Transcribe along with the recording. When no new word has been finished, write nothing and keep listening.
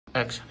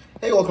Action.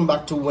 Hey, welcome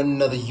back to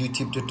another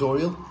YouTube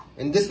tutorial.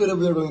 In this video,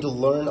 we are going to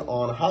learn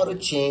on how to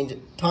change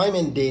time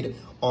and date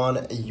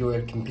on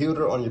your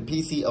computer, on your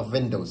PC of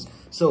Windows.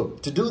 So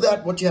to do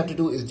that, what you have to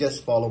do is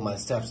just follow my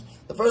steps.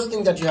 The first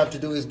thing that you have to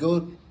do is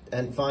go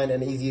and find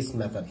an easiest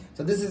method.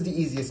 So this is the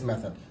easiest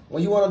method.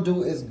 What you want to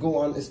do is go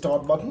on the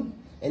start button,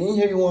 and in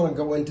here you want to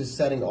go into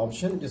setting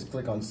option. Just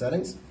click on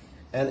settings,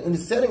 and in the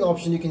setting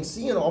option you can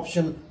see an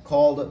option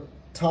called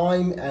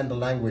time and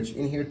language.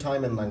 In here,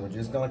 time and language.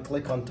 Just gonna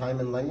click on time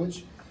and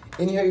language.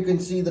 In here you can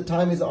see the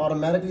time is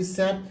automatically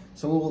set,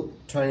 so we will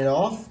turn it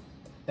off,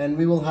 and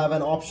we will have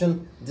an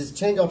option. This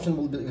change option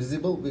will be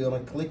visible. We're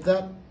gonna click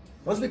that.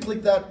 Once we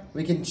click that,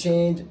 we can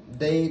change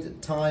date,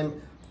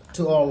 time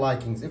to our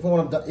likings. If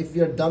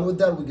we are done with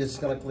that, we're just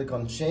gonna click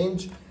on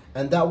change,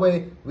 and that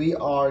way we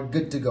are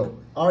good to go.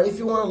 Or if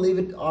you want to leave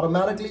it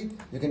automatically,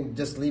 you can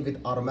just leave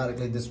it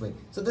automatically this way.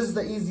 So this is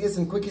the easiest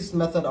and quickest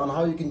method on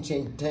how you can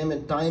change time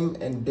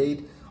and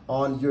date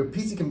on your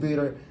PC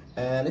computer.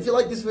 And if you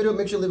like this video,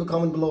 make sure to leave a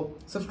comment below,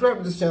 subscribe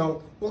to this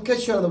channel. We'll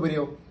catch you on another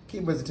video.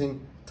 Keep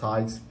visiting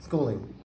Tides Schooling.